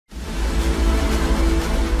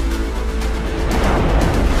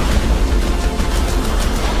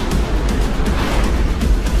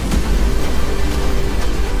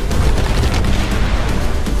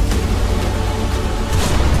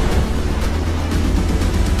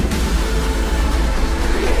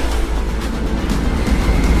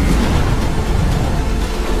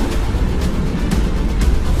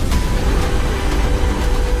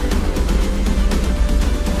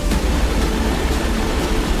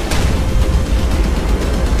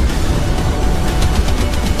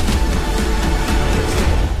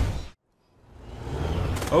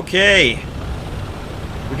Okay.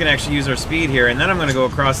 We can actually use our speed here, and then I'm going to go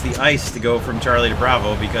across the ice to go from Charlie to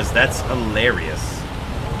Bravo, because that's hilarious.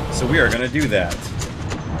 So we are going to do that.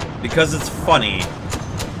 Because it's funny.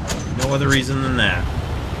 No other reason than that.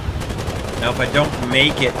 Now, if I don't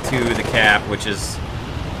make it to the cap, which is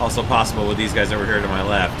also possible with these guys over here to my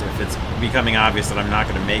left, if it's becoming obvious that I'm not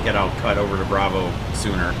going to make it, I'll cut over to Bravo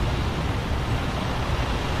sooner.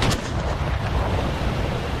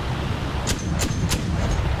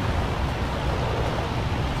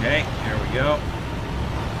 Okay, here we go.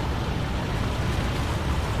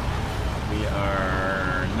 We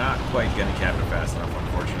are not quite going to cap it fast enough,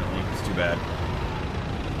 unfortunately. It's too bad.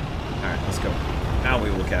 Alright, let's go. Now we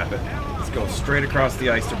will cap it. Let's go straight across the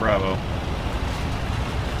ice to Bravo.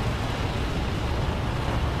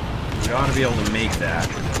 We ought to be able to make that.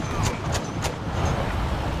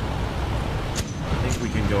 I think we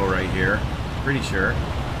can go right here. Pretty sure.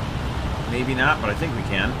 Maybe not, but I think we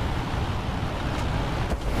can.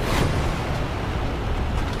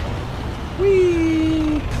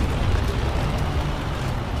 Whee!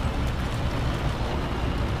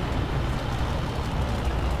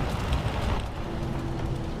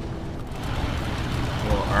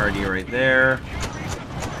 Little RD right there.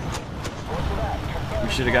 We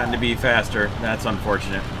should have gotten to be faster. That's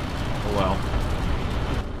unfortunate. Oh well.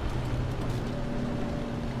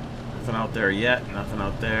 Nothing out there yet. Nothing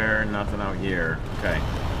out there. Nothing out here. Okay.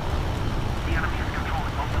 The enemy is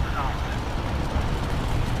controlling most of the zone.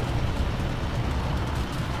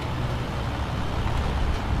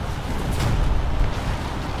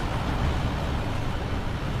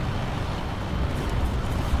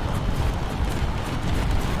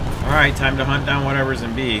 Alright, time to hunt down whatever's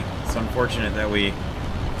in B. It's unfortunate that we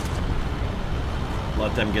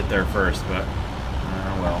let them get there first, but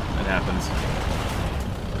well, it happens.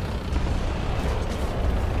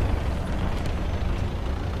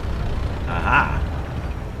 Aha!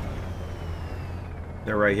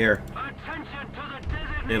 They're right here.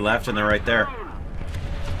 They left and they're right there.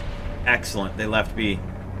 Excellent, they left B.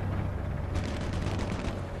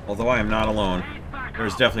 Although I am not alone.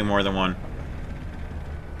 There's definitely more than one.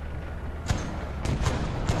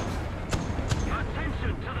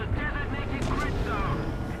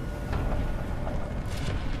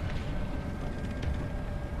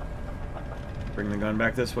 Bring the gun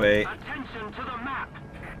back this way. Attention to the map.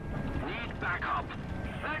 Need backup.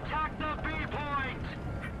 Attack the B point.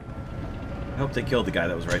 I hope they killed the guy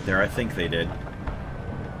that was right there. I think they did.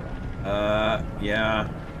 Yeah,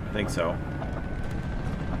 I think so.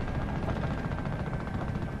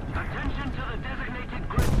 Attention to the designated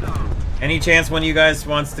grid zone. Any chance one of you guys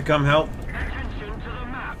wants to come help? Attention to the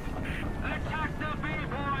map. Attack the B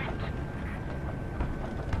point.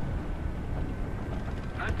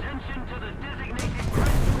 Attention to the designated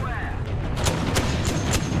grid square.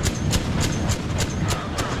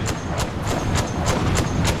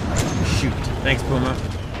 Shoot. Thanks, Puma.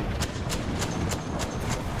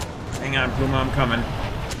 Hang on, Puma, I'm coming.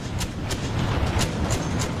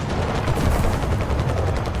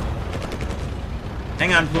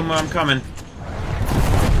 Hang on, Puma, I'm coming.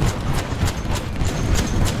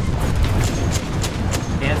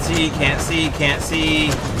 Can't see, can't see, can't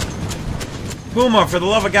see. Puma, for the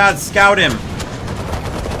love of God, scout him.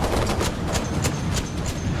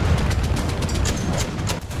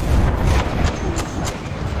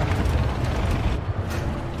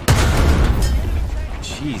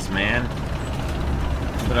 Jeez, man.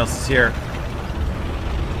 What else is here?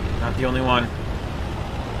 Not the only one.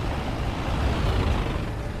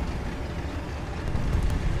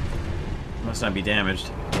 Must not be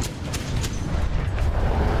damaged.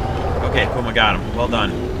 Okay, Puma got him. Well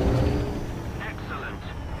done. Excellent.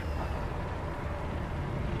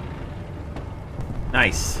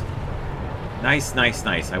 Nice. Nice, nice,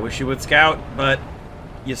 nice. I wish you would scout, but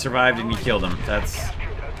you survived and you killed him. That's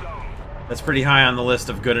pretty high on the list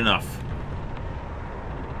of good enough.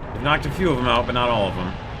 We've knocked a few of them out, but not all of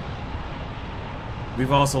them.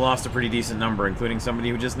 We've also lost a pretty decent number, including somebody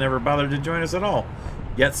who just never bothered to join us at all.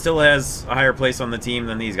 Yet still has a higher place on the team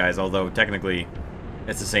than these guys, although technically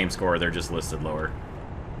it's the same score, they're just listed lower.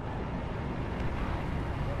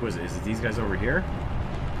 Who is it? Is it these guys over here?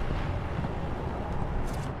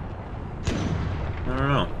 I don't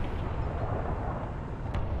know.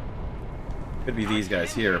 Could be these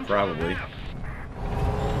guys here, probably.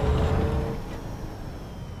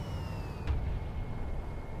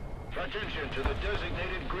 Attention to the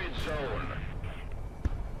designated grid zone.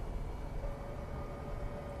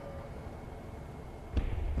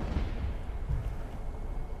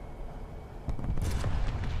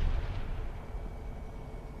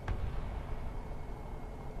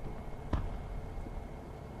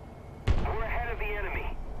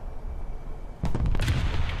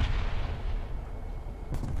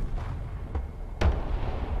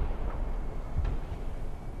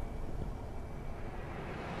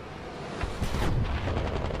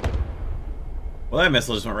 Well, that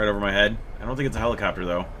missile just went right over my head. I don't think it's a helicopter,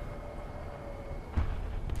 though.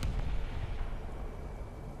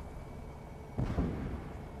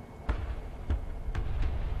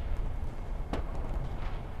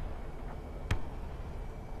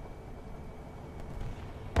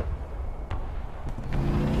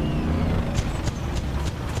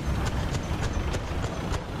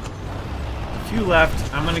 Few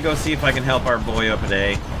left. I'm gonna go see if I can help our boy up at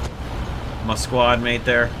A. My squad mate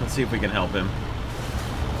there. Let's see if we can help him.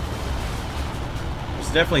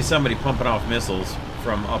 There's definitely somebody pumping off missiles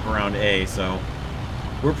from up around A, so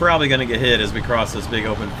we're probably gonna get hit as we cross this big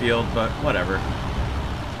open field, but whatever.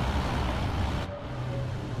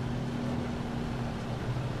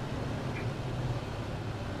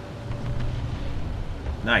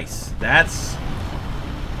 Nice. That's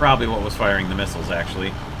probably what was firing the missiles,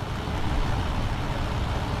 actually.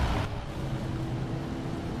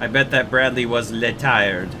 I bet that Bradley was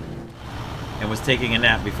tired and was taking a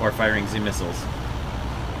nap before firing the missiles.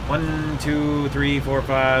 1, 2, 3, 4,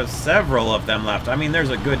 5, several of them left. I mean, there's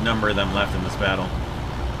a good number of them left in this battle.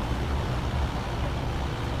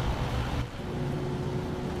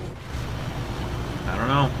 I don't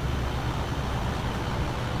know.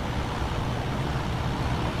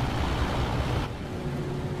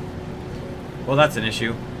 Well, that's an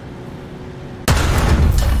issue.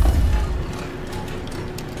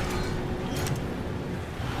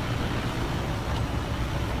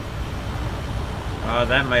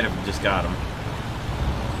 That might have just got him.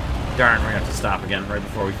 Darn, we're gonna have to stop again right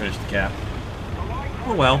before we finish the cap.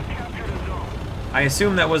 Oh well. I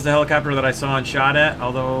assume that was the helicopter that I saw and shot at,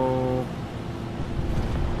 although...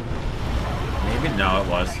 maybe? No, it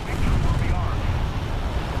was.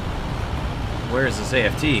 Where is this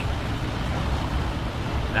AFT?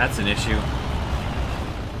 That's an issue.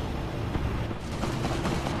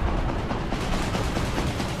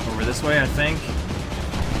 Over this way, I think.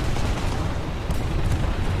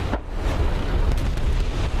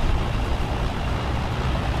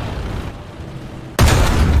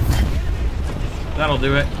 That'll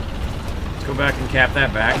do it. Let's go back and cap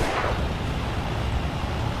that back.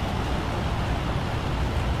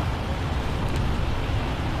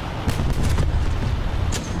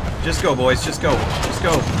 Just go, boys. Just go. Just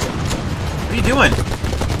go. What are you doing?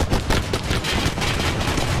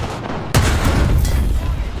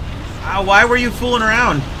 Why were you fooling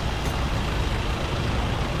around?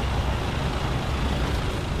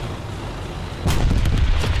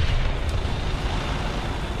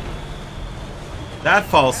 That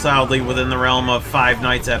falls solidly within the realm of 5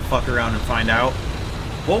 nights at fuck around and find out.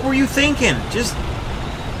 What were you thinking? Just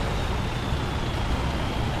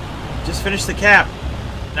finish the cap.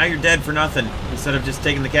 Now you're dead for nothing. Instead of just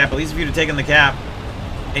taking the cap. At least if you'd have taken the cap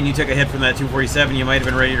and you took a hit from that 247, you might have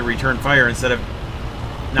been ready to return fire instead of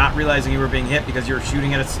not realizing you were being hit because you were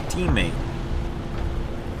shooting at a teammate.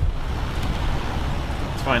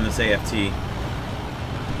 Let's find this AFT.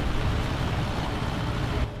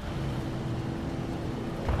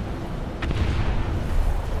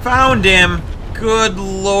 Found him! Good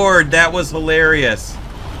lord, that was hilarious.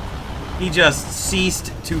 He just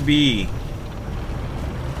ceased to be.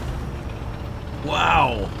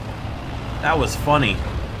 Wow. That was funny.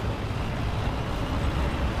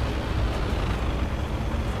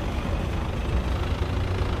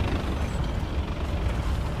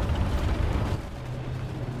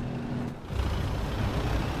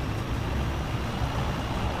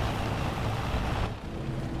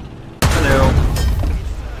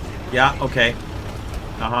 Yeah, okay.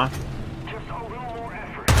 Uh-huh.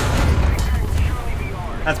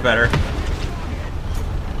 That's better.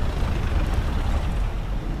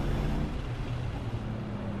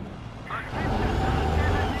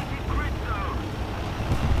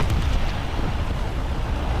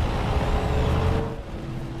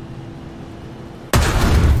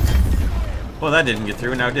 Well, that didn't get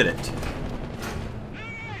through, now did it?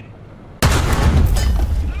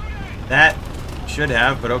 That should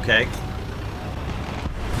have, but okay.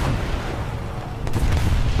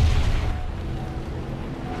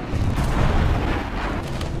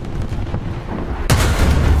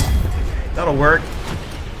 That'll work.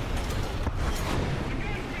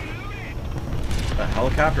 A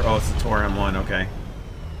helicopter? Oh, it's the Tor M1, okay.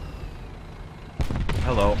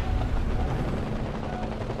 Hello.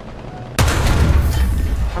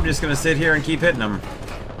 I'm just gonna sit here and keep hitting them.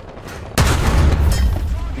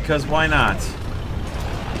 Because why not?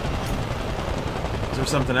 Is there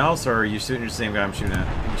something else, or are you shooting the same guy I'm shooting at?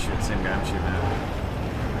 You shoot the same guy I'm shooting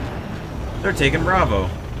at. They're taking Bravo.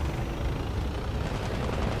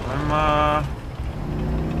 I'm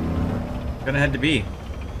gonna head to B.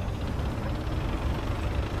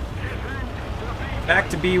 Back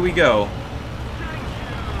to B we go.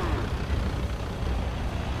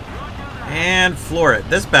 And floor it.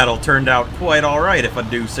 This battle turned out quite alright, if I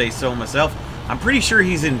do say so myself. I'm pretty sure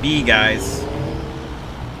he's in B, guys.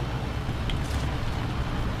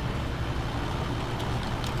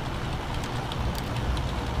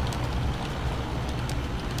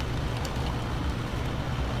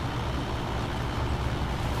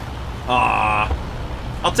 Ah,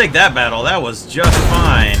 I'll take that battle. That was just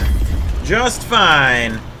fine. Just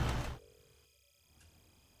fine.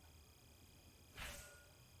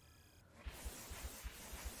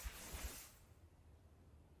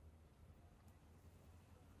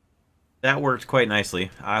 That worked quite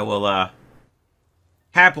nicely. I will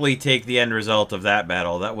happily take the end result of that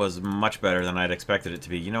battle. That was much better than I'd expected it to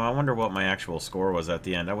be. You know, I wonder what my actual score was at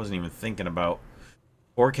the end. I wasn't even thinking about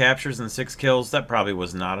 4 captures and 6 kills. That probably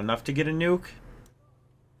was not enough to get a nuke.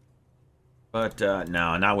 But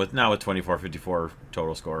no, not with 2454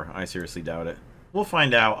 total score. I seriously doubt it. We'll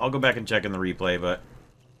find out. I'll go back and check in the replay, but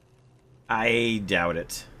I doubt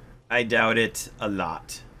it. I doubt it a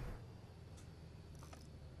lot.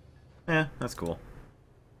 That's cool.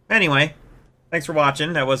 Anyway, thanks for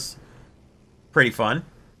watching. That was pretty fun.